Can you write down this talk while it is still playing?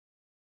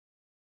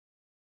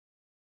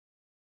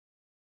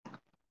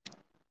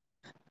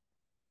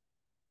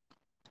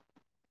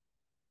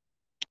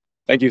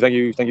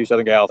thank you,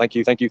 Southern Gal. Thank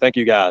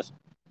you, guys.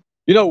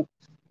 You know,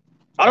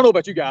 I don't know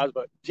about you guys,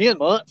 but 10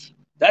 months,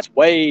 that's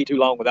way too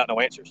long without no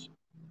answers.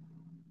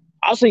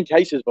 I've seen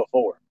cases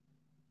before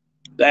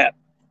that,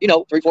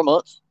 3, 4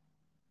 months,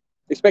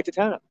 expected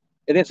time,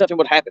 and then something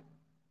would happen.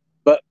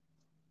 But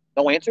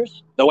no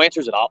answers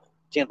at all.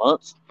 10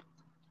 months.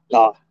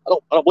 Nah, I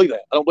don't believe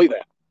that. I don't believe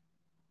that.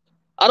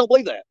 I don't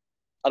believe that.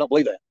 I don't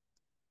believe that.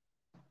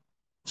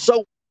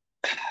 So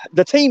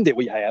the team that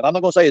we have, I'm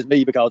not going to say it's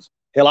me because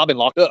hell, I've been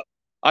locked up.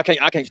 I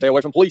can't stay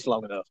away from police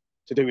long enough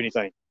to do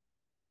anything.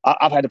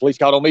 I've had the police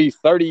called on me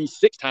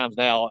 36 times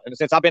now, and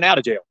since I've been out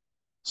of jail.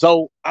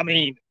 So I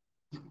mean,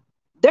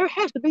 there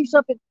has to be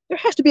something. There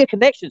has to be a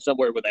connection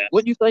somewhere with that,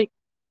 wouldn't you think?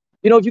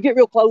 If you get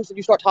real close and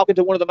you start talking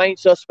to one of the main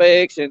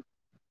suspects and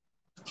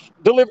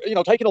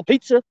taking on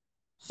pizza,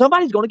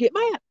 somebody's going to get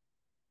mad,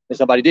 and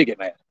somebody did get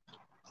mad.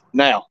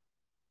 Now,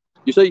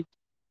 you see,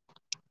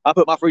 I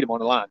put my freedom on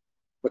the line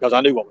because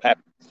I knew what would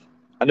happen.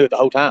 I knew it the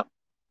whole time.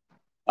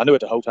 I knew it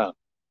the whole time.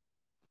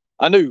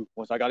 I knew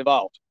once I got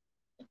involved,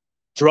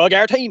 drug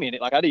our team in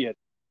it like I did,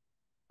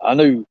 I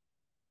knew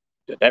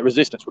that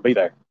resistance would be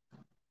there.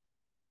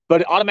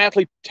 But it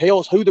automatically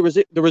tells who the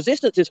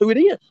resistance is, who it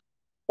is.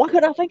 Why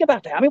couldn't I think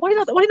about that? I mean, why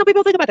didn't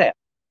people think about that?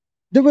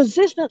 The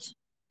resistance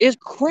is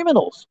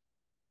criminals.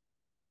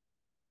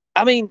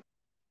 I mean,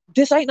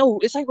 this ain't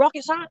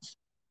rocket science.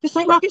 This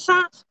ain't rocket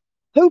science.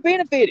 Who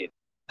benefited?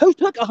 Who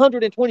took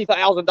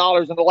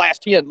 $120,000 in the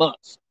last 10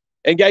 months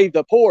and gave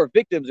the poor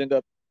victims and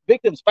the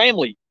victims'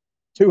 family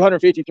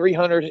 250,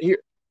 300 here,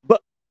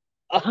 but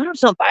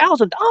 $100-some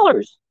thousand.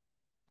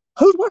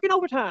 Who's working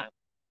overtime?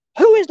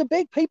 Who is the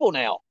big people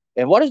now?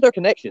 And what is their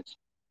connections?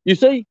 You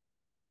see,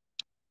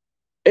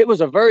 it was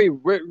a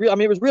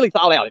it was really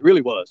thought out. It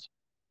really was.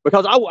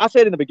 Because I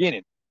said in the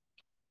beginning,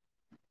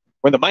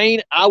 when the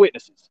main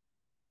eyewitnesses,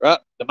 right,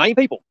 the main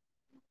people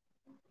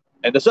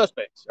and the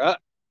suspects, right,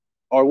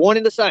 are one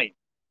and the same,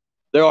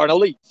 there are no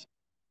leads.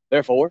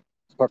 Therefore,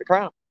 it's a perfect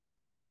crime.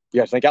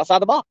 You have to think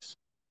outside the box.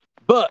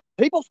 But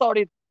people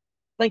started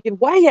thinking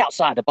way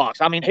outside the box.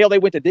 I mean, hell, they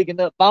went to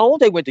digging up bones.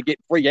 They went to get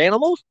free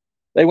animals.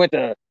 They went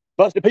to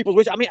busting people's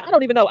witches. I mean, I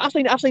don't even know. I've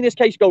seen this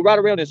case go right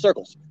around in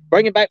circles,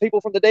 bringing back people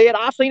from the dead.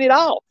 I've seen it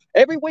all.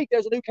 Every week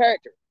there's a new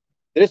character.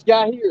 This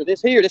guy here,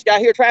 this guy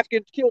here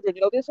trafficking children,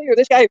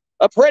 this guy,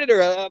 a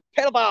predator, a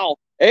pedophile.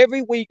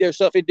 Every week there's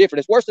something different.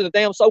 It's worse than a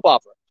damn soap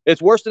opera.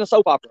 It's worse than a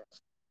soap opera.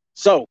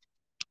 So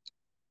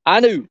I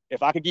knew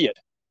if I could get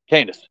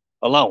Candace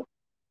alone,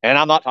 and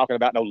I'm not talking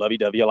about no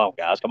lovey-dovey alone,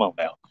 guys. Come on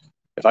now.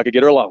 If I could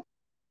get her alone,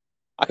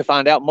 I could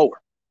find out more.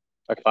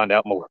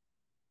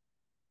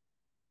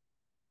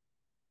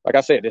 Like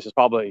I said, this is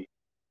probably,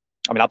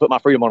 I put my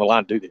freedom on the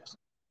line to do this.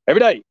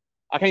 Every day,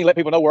 I can't let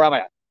people know where I'm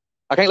at.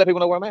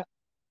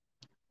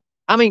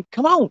 I mean,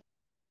 come on.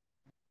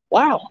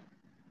 Wow.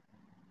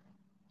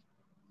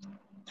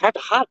 Have to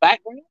hide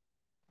background?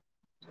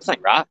 This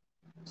ain't right.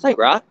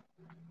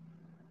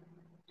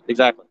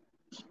 Exactly.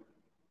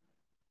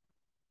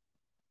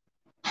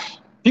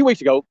 A few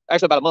weeks ago,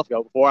 actually about a month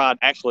ago, before I'd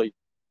actually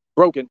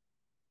broken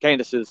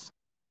Candace's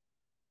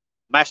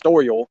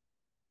mastorial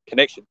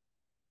connection.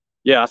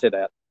 Yeah, I said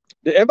that.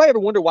 Did everybody ever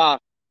wonder why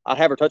I'd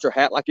have her touch her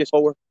hat like this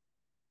for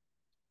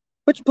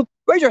her?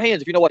 Raise your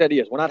hands if you know what that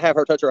is, when I'd have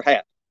her touch her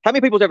hat. How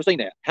many people's ever seen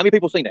that? How many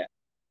people seen that?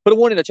 Put a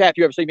 1 in the chat if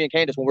you ever see me and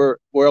Candace when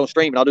we're on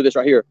stream, and I'll do this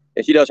right here,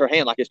 and she does her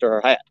hand like this to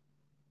her hat.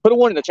 Put a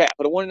 1 in the chat.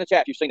 Put a 1 in the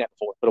chat if you've seen that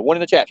before. Put a 1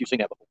 in the chat if you've seen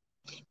that before.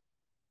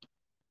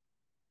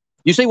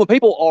 You see, when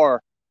people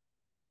are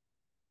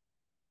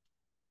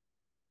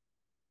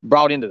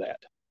brought into that,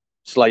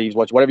 slaves,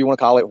 whatever you want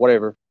to call it,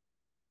 whatever,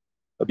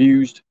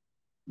 abused,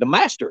 the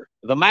master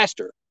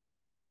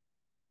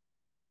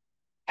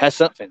has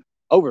something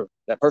over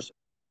that person.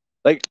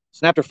 They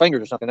snap their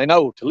fingers or something. They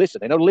know to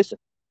listen. They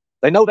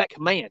know that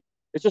command.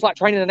 It's just like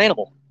training an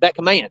animal. That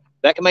command.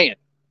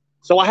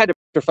 So I had to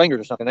their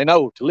fingers or something. They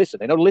know to listen.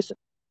 They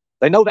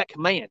know that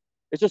command.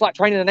 It's just like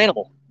training an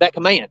animal. That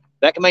command.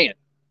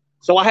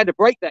 So I had to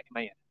break that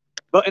command.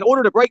 But in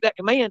order to break that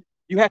command,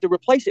 you have to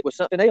replace it with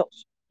something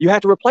else. You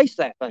have to replace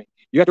that thing.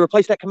 You have to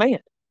replace that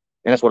command.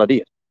 And that's what I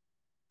did.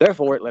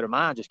 Therefore, it let her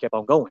mind just kept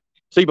on going.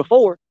 See,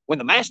 before, when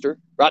the master,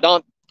 right,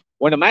 Don,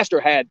 when the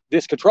master had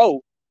this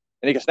control,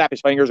 and he could snap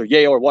his fingers or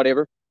yell or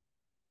whatever,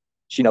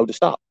 she knew to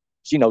stop.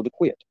 She knew to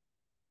quit.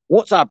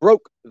 Once I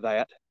broke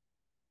that,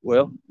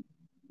 well,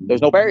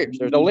 there's no barriers.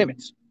 There's no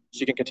limits.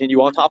 She can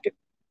continue on talking.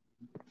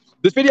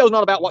 This video is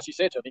not about what she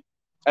said to me,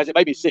 as it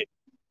made me sick.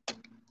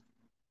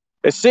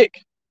 It's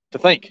sick to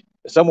think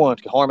that someone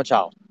could harm a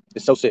child.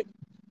 It's so sick.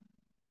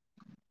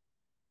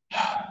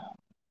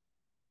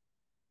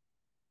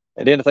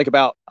 And then to think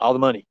about all the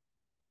money,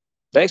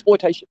 the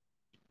exploitation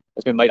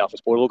that's been made off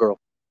this poor little girl.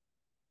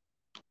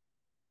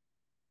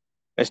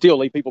 And still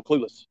leave people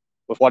clueless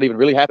with what even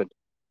really happened.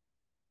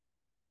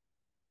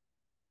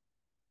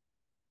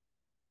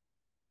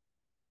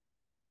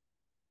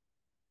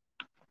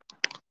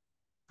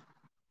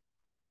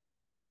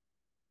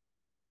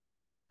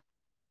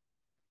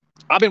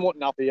 I've been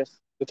wanting off this.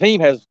 The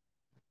team has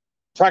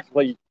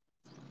practically,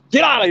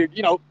 get out of here,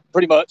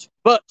 pretty much.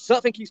 But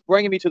something keeps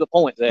bringing me to the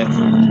point that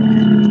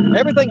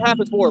everything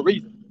happens for a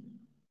reason.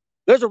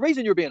 There's a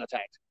reason you're being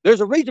attacked.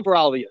 There's a reason for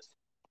all this.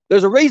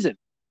 There's a reason.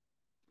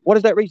 What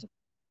is that reason?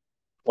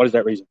 What is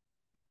that reason?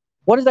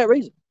 What is that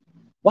reason?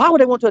 Why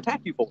would they want to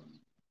attack you for it?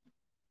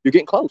 You're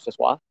getting close, that's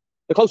why.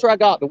 The closer I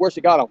got, the worse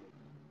it got on me.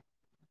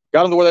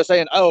 Got them to where they're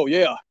saying, oh,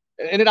 yeah.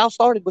 And it all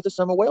started with the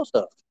Summer Well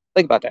stuff.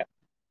 Think about that.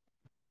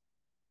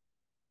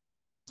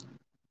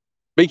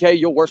 BK,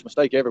 your worst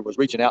mistake ever was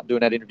reaching out and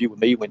doing that interview with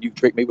me when you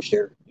tricked me with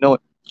Sherry. You know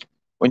what?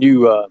 When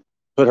you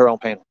put her on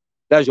panel.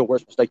 That is your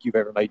worst mistake you've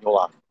ever made in your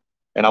life.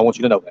 And I want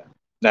you to know that.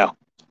 Now,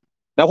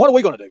 what are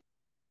we going to do?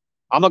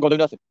 I'm not going to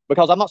do nothing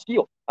because I'm not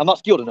skilled. I'm not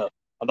skilled enough.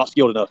 I'm not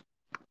skilled enough.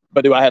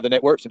 But do I have the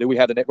networks? And do we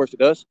have the networks that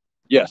does?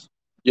 Yes.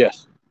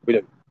 Yes, we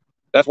do.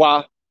 That's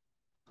why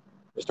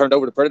it's turned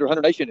over to Predator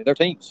Hunter Nation and their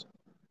teams.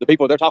 The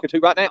people they're talking to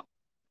right now.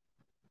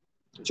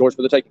 It's yours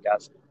for the taking,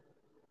 guys.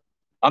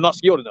 I'm not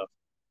skilled enough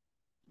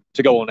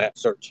to go on that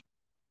search.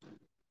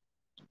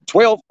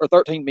 12 or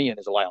 13 men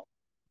is allowed.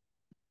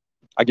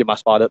 I give my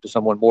spot up to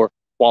someone more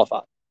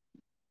qualified.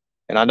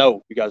 And I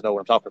know you guys know what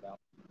I'm talking about.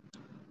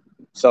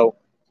 So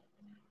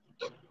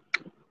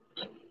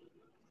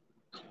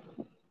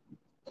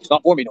it's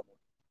not for me no more.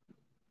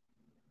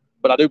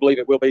 But I do believe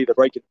it will be the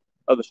breaking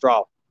of the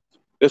straw.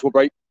 This will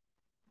break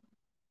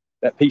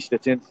that piece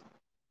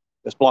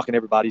that's blocking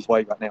everybody's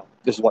way right now.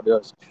 This is what it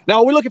does. Now,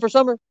 are we looking for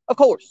summer? Of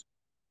course.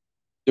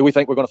 Do we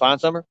think we're going to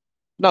find summer?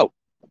 No.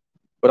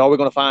 But are we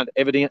going to find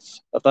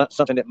evidence of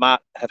something that might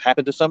have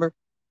happened to summer?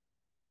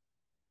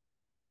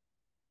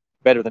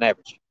 Better than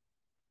average.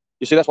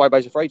 You see, that's why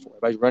everybody's afraid for it.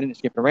 Everybody's running and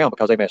skipping around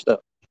because they messed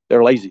up.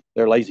 They're lazy.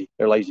 They're lazy.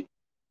 They're lazy.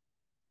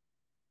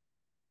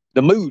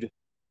 The mood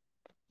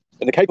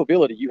and the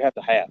capability you have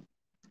to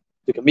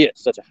commit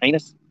such a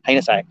heinous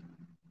act.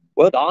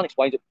 Well, Don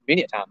explains it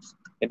many times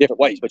in different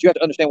ways, but you have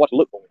to understand what to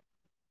look for.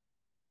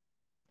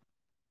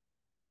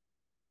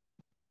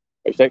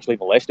 They sexually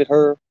molested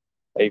her.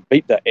 They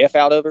beat the F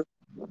out of her.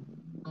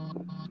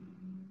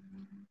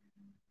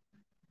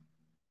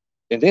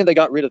 And then they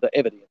got rid of the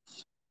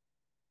evidence.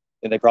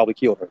 And they probably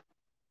killed her.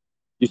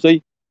 You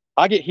see,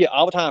 I get hit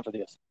all the time for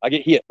this. I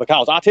get hit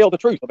because I tell the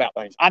truth about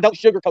things. I don't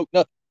sugarcoat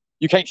nothing.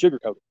 You can't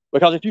sugarcoat it.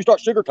 Because if you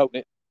start sugarcoating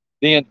it,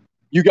 then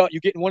you get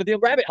in one of them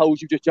rabbit holes.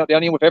 You just jump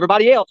down in with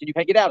everybody else and you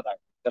can't get out of there.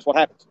 That's what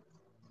happens.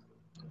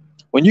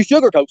 When you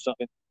sugarcoat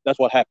something, that's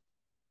what happens.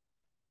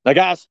 Now,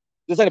 guys,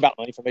 this ain't about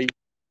money for me.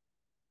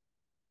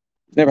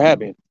 Never have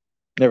been.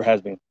 Never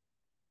has been.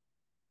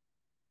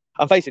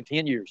 I'm facing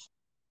 10 years.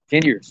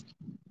 10 years.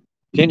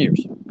 10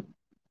 years.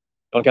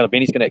 On account of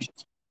Benny's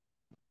connections.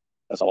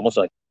 That's all I'm going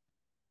to say.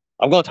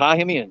 I'm going to tie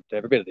him in to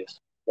every bit of this.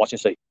 Watch and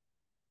see.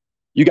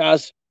 You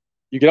guys,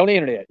 you get on the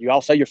internet. You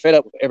all say you're fed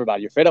up with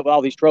everybody. You're fed up with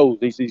all these trolls,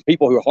 these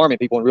people who are harming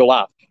people in real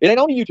life. It ain't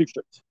on the YouTube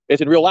streets.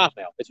 It's in real life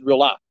now. It's in real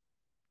life.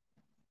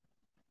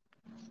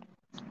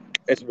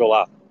 It's in real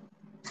life.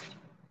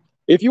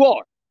 If you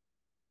are,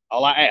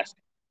 all I ask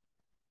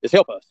is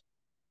help us.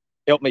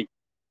 Help me.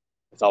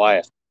 That's all I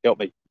ask. Help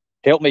me.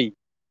 Help me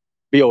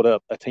build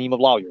up a team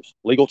of lawyers,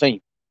 legal team.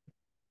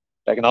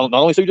 That can not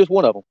only sue just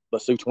one of them,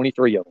 but sue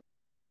 23 of them.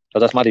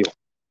 Because that's my deal.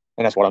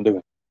 And that's what I'm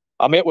doing.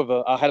 I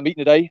had a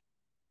meeting today.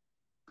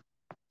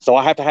 So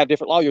I have to have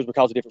different lawyers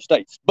because of different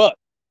states. But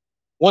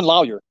one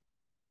lawyer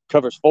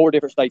covers 4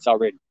 different states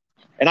already.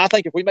 And I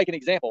think if we make an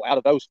example out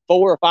of those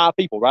 4 or 5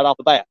 people right off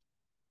the bat,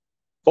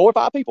 4 or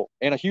 5 people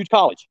in a huge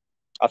college,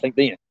 I think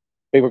then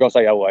people are going to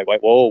say, oh,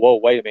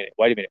 wait a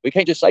minute. We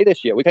can't just say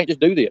this yet. We can't just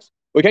do this.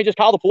 We can't just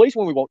call the police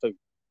when we want to.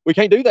 We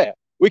can't do that.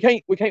 We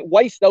can't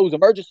waste those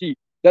emergency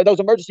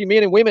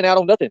men and women out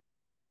on nothing.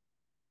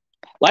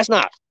 Last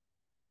night,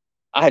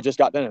 I just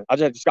got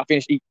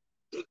finished eating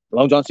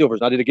Long John Silver's,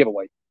 and I did a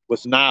giveaway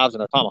with some knives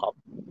and a tomahawk.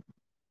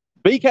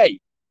 BK,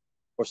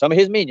 or some of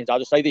his minions, I'll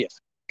just say this,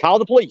 called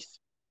the police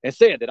and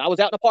said that I was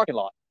out in the parking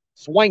lot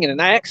swinging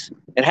an axe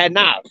and had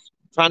knives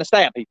trying to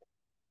stab people.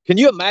 Can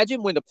you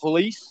imagine when the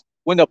police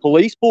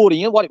pulled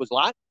in what it was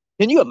like?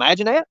 Can you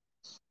imagine that?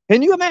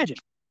 Can you imagine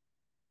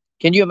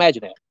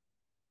that?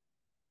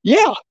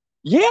 Yeah.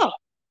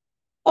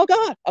 Oh,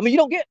 God. I mean, you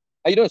don't get,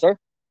 how you doing, sir?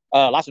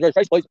 License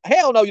registration, please.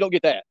 Hell no, you don't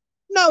get that.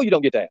 No, you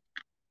don't get that.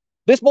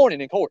 This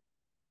morning in court.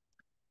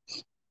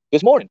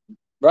 This morning,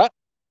 right?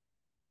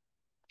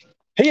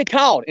 He had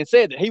called and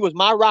said that he was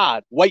my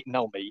ride waiting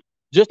on me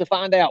just to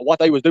find out what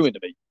they was doing to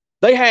me.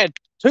 They had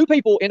 2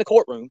 people in the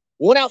courtroom,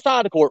 one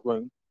outside the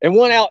courtroom and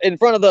one out in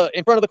front of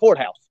the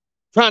courthouse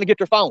trying to get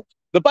their phones.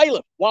 The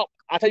bailiff, well,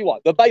 I tell you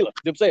what, the bailiff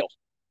themselves,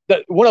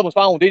 one of them's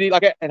phone, did he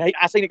like that? And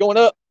I seen it going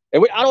up.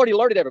 And I'd already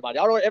alerted everybody.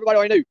 Everybody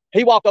already knew.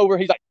 He walked over.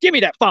 He's like, give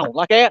me that phone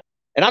like that.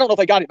 And I don't know if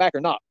they got it back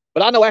or not.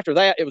 But I know after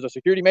that, it was a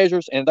security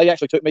measures. And they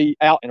actually took me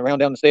out and around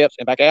down the steps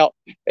and back out.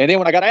 And then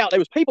when I got out, there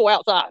was people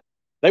outside.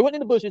 They wasn't in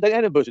the bushes. They didn't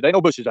have in the bushes. There ain't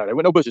no bushes there. There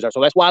weren't no bushes there. So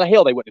that's why the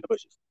hell they wasn't in the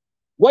bushes.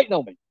 Waiting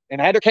on me. And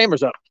I had their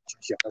cameras up.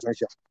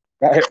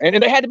 Right here. And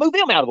they had to move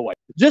them out of the way.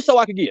 Just so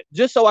I could get.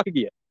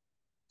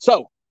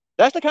 So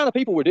that's the kind of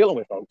people we're dealing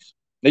with, folks.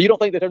 Now, you don't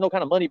think that there's no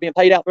kind of money being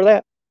paid out for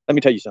that? Let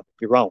me tell you something.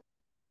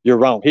 You're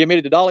wrong. He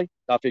admitted to Dolly.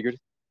 I figured.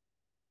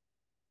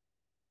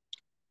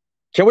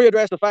 Can we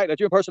address the fact that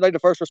you impersonated a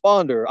first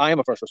responder? I am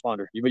a first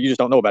responder. You just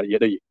don't know about it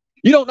yet, do you?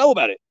 You don't know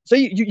about it.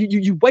 See,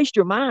 you waste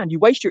your mind. You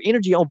waste your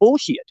energy on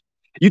bullshit.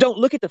 You don't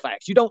look at the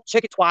facts. You don't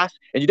check it twice,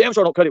 and you damn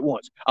sure don't cut it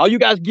once. All you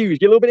guys do is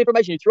get a little bit of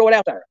information, you throw it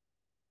out there.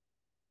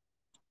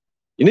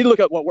 You need to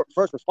look up what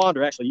first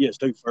responder actually is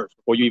too first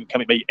before you even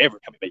come at me, ever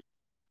come at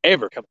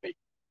me.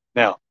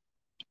 Now,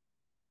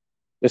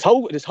 this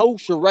whole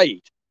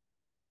charade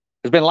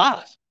has been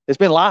lies. It's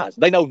been lies.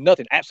 They know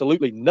nothing,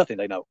 absolutely nothing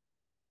they know.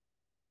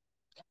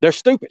 They're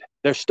stupid.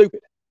 They're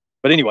stupid.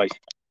 But anyways,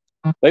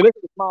 they look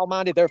at the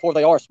small-minded, therefore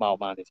they are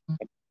small-minded.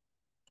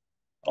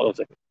 Hold on a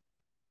second.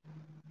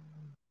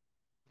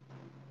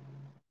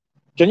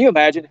 Can you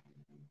imagine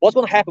what's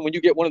going to happen when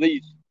you get one of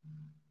these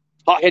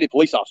hot-headed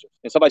police officers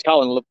and somebody's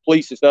calling the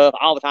police and stuff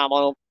all the time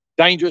on them,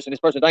 dangerous, and this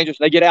person's dangerous,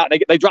 and they get out,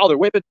 and they draw their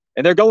weapon,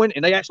 and they're going,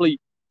 and they actually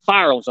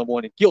fire on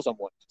someone and kill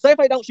someone. Say if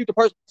they don't shoot the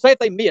person, say if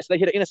they miss, they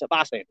hit an innocent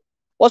bystander.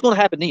 What's going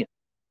to happen then?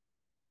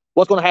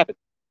 What's going to happen?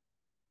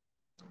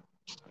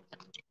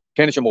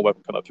 Candace, you're more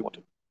welcome to come up if you want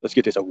to. Let's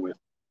get this over with.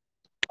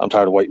 I'm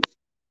tired of waiting.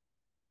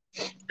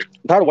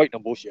 I'm tired of waiting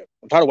on bullshit.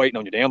 I'm tired of waiting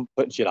on your damn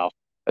putting shit off.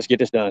 Let's get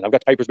this done. I've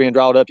got the papers being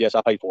drawn up. Yes,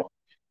 I paid for them.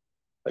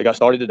 They got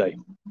started today.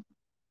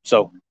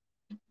 So,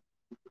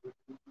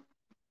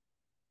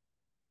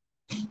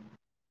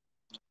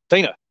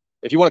 Tina,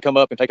 if you want to come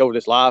up and take over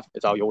this live,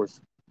 it's all yours.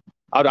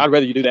 I'd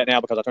rather you do that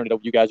now because I turned it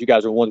over to you guys. You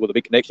guys are the ones with the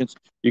big connections.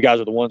 You guys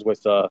are the ones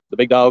with the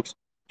big dogs. If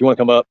you want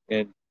to come up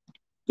and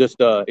just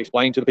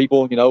explain to the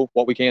people, you know,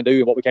 what we can do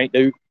and what we can't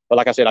do. But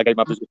like I said, I gave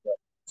my position up.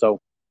 So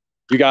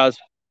you guys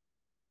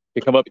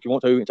can come up if you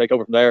want to and take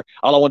over from there.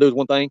 All I want to do is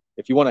one thing.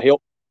 If you want to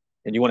help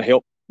and you want to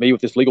help me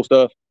with this legal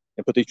stuff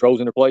and put these trolls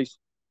in their place,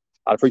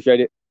 I'd appreciate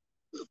it.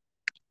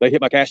 They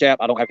hit my Cash App.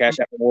 I don't have Cash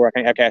App anymore. I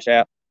can't have Cash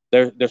App.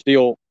 They're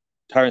still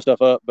tearing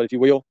stuff up. But if you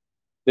will,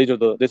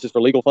 this is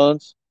for legal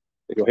funds.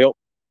 If you'll help,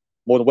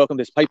 more than welcome.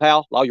 This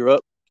PayPal,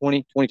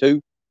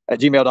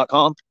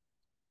 lawyerUp2022@gmail.com.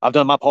 I've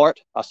done my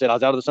part. I said I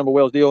was out of the Summer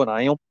Wells deal, and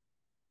I am.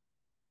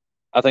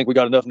 I think we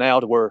got enough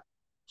now to where,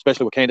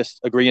 especially with Candace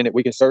agreeing that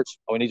we can search.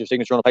 Oh, we need your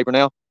signature on the paper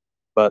now.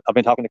 But I've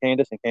been talking to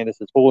Candace, and Candace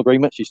is full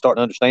agreement. She's starting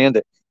to understand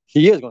that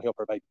she is going to help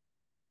her baby.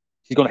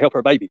 She's going to help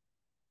her baby.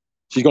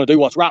 She's going to do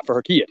what's right for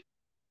her kid.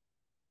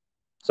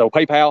 So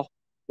PayPal,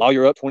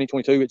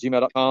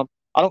 lawyerUp2022@gmail.com.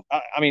 I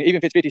mean, even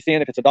if it's 50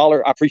 cents, if it's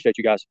 $1, I appreciate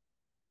you guys.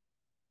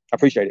 I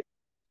appreciate it.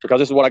 Because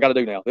this is what I got to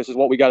do now. This is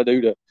what we got to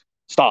do to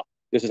stop.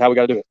 This is how we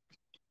got to do it.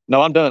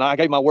 No, I'm done. I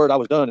gave my word I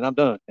was done, and I'm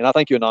done. And I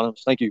thank you,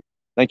 Anonymous. Thank you.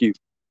 Thank you.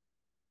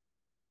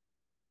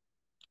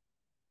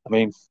 I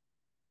mean,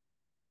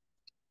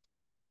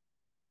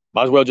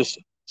 might as well just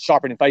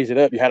sharpen and phase it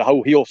up. You had a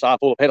whole hillside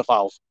full of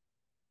pedophiles.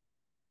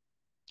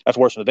 That's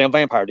worse than a damn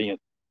vampire den.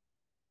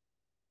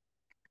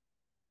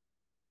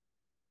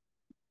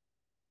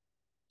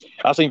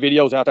 I've seen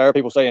videos out there,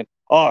 people saying,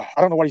 oh,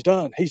 I don't know what he's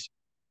done. He's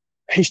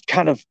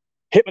kind of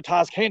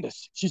hypnotized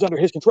Candace. She's under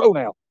his control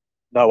now.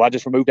 No, I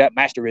just removed that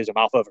masterism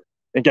off of her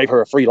and gave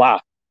her a free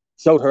life.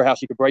 Showed her how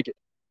she could break it.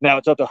 Now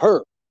it's up to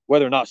her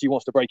whether or not she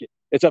wants to break it.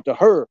 It's up to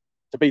her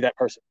to be that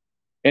person.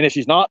 And if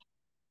she's not,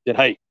 then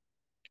hey,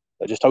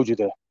 I just told you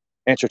the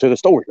answer to the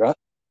story, right?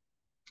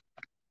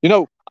 You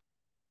know,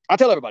 I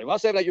tell everybody, when I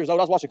was 7, 8 years old,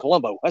 I was watching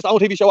Columbo. That's the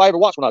only TV show I ever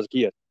watched when I was a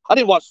kid. I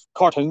didn't watch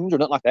cartoons or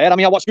nothing like that. I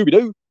mean, I watched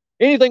Scooby-Doo.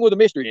 Anything with a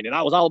mystery in it,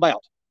 I was all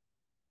about.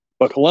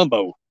 But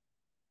Columbo,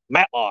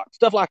 Matlock,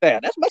 stuff like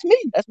that, that's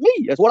me. That's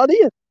me. That's what I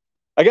did.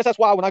 I guess that's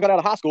why when I got out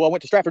of high school, I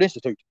went to Stratford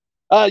Institute.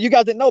 You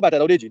guys didn't know about that,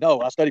 though, did you?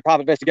 No, I studied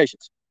private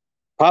investigations.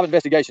 Private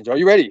investigations. Are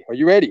you ready? Are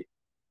you ready?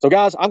 So,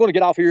 guys, I'm going to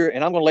get off here,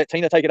 and I'm going to let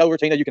Tina take it over.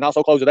 Tina, you can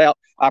also close it out.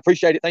 I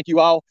appreciate it. Thank you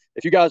all.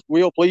 If you guys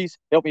will, please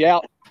help me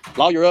out.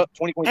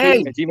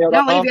 LawyerUp2022@gmail.com.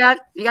 Don't leave yet.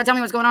 You got to tell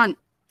me what's going on.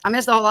 I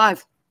missed the whole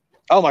live.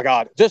 Oh, my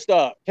God. Just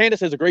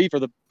Candace has agreed for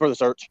the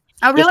search.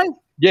 Oh, really?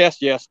 Yes.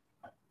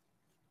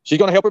 She's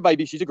going to help her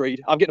baby. She's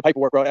agreed. I'm getting the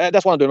paperwork right.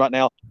 That's what I'm doing right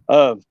now.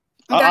 Okay.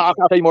 I'll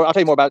tell you more. I'll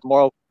tell you more about it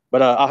tomorrow.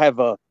 But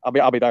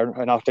I'll be there,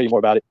 and I'll tell you more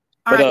about it.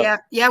 All right.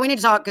 Yeah. We need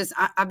to talk because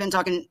I've been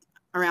talking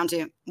around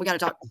too. We got to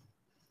talk.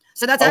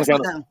 So that's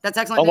excellent, though. That's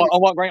excellent.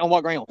 On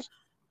what grounds?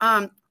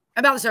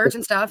 About the search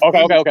and stuff.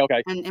 Okay.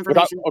 And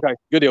information. Okay.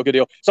 Good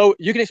deal. So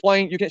you can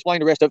explain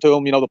the rest of it to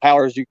them. You know, the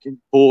powers you can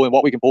pull and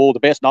what we can pull, the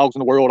best dogs in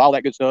the world, all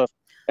that good stuff.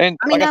 And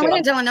I mean, now we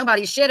ain't telling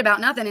nobody shit about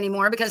nothing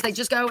anymore because they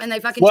just go and they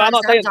fucking. Well, I'm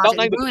not saying don't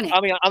name it.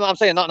 I mean, I'm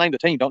saying not name the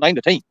team. Don't name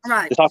the team.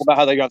 Right. Just talk about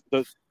how they got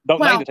the. Don't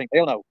name the team.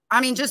 They'll know.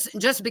 I mean,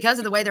 just because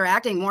of the way they're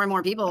acting, more and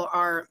more people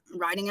are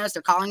writing us.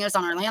 They're calling us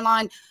on our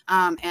landline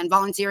and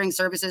volunteering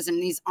services.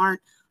 And these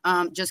aren't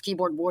just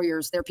keyboard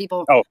warriors. They're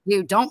people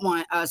who don't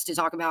want us to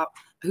talk about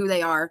who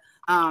they are.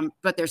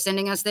 But they're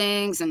sending us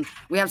things, and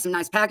we have some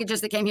nice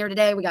packages that came here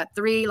today. We got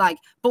 3 like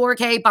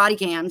 4K body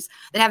cams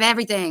that have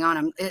everything on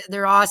them.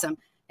 They're awesome.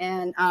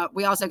 And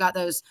we also got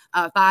those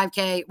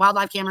 5K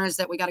wildlife cameras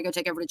that we got to go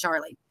take over to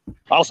Charlie.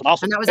 Awesome.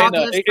 And that was all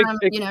just from,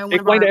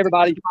 explain to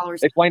everybody.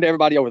 Explain to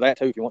everybody over that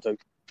too, if you want to.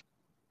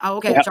 Oh,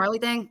 okay. The Charlie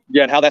thing.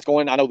 Yeah, and how that's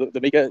going. I know the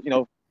Mika,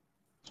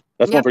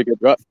 that's going pretty good,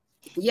 right?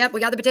 Yep, we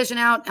got the petition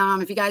out.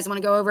 If you guys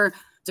want to go over,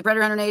 to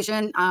Predator Hunter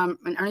Nation. And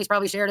Ernie's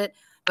probably shared it,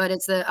 but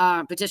it's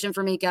the petition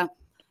for Mika.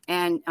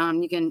 And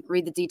you can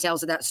read the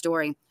details of that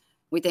story.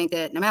 We think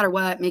that no matter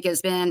what, Mika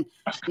has been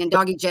in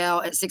doggy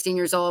jail at 16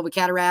 years old with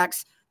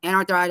cataracts and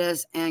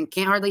arthritis and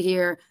can't hardly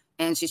hear.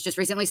 And she's just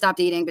recently stopped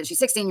eating, but she's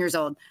 16 years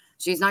old.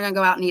 She's not going to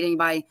go out and eat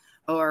anybody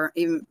or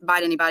even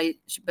bite anybody,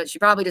 but she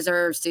probably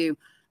deserves to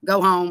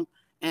go home.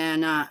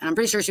 And I'm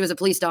pretty sure she was a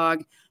police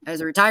dog,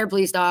 as a retired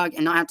police dog,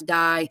 and not have to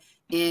die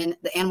in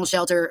the animal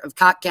shelter of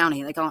Cocke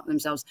County. They call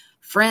themselves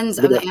Friends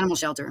of the Animal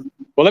Shelter.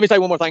 Well, let me say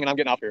one more thing, and I'm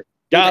getting off here.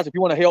 Guys, if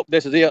you want to help,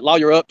 this is it.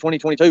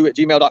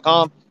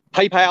 LawyerUp2022@gmail.com.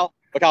 PayPal,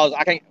 because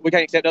we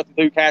can't accept nothing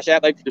through Cash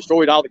App. They've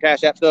destroyed all the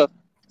Cash App stuff.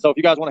 So if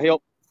you guys want to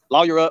help,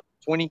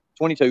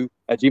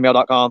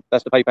 LawyerUp2022@gmail.com.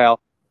 That's the PayPal.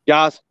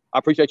 Guys, I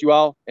appreciate you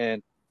all.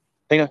 And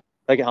Tina,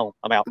 take it home.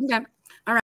 I'm out. Okay.